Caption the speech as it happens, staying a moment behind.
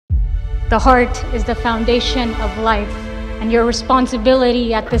The heart is the foundation of life, and your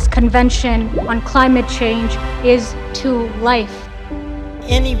responsibility at this convention on climate change is to life.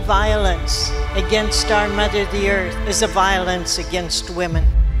 Any violence against our Mother the Earth is a violence against women.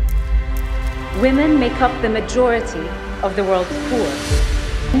 Women make up the majority of the world's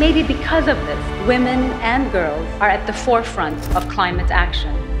poor. Maybe because of this, women and girls are at the forefront of climate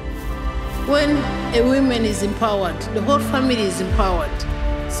action. When a woman is empowered, the whole family is empowered.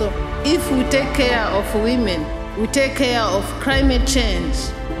 So if we take care of women, we take care of climate change.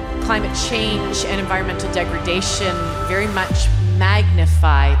 Climate change and environmental degradation very much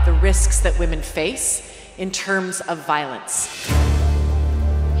magnify the risks that women face in terms of violence.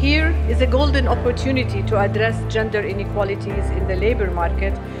 Here is a golden opportunity to address gender inequalities in the labor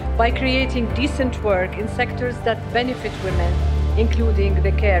market by creating decent work in sectors that benefit women, including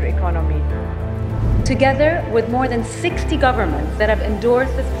the care economy. Together with more than 60 governments that have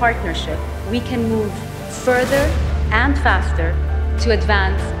endorsed this partnership, we can move further and faster to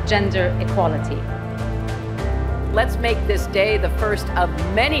advance gender equality. Let's make this day the first of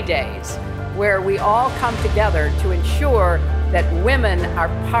many days where we all come together to ensure that women are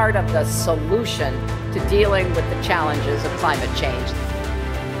part of the solution to dealing with the challenges of climate change.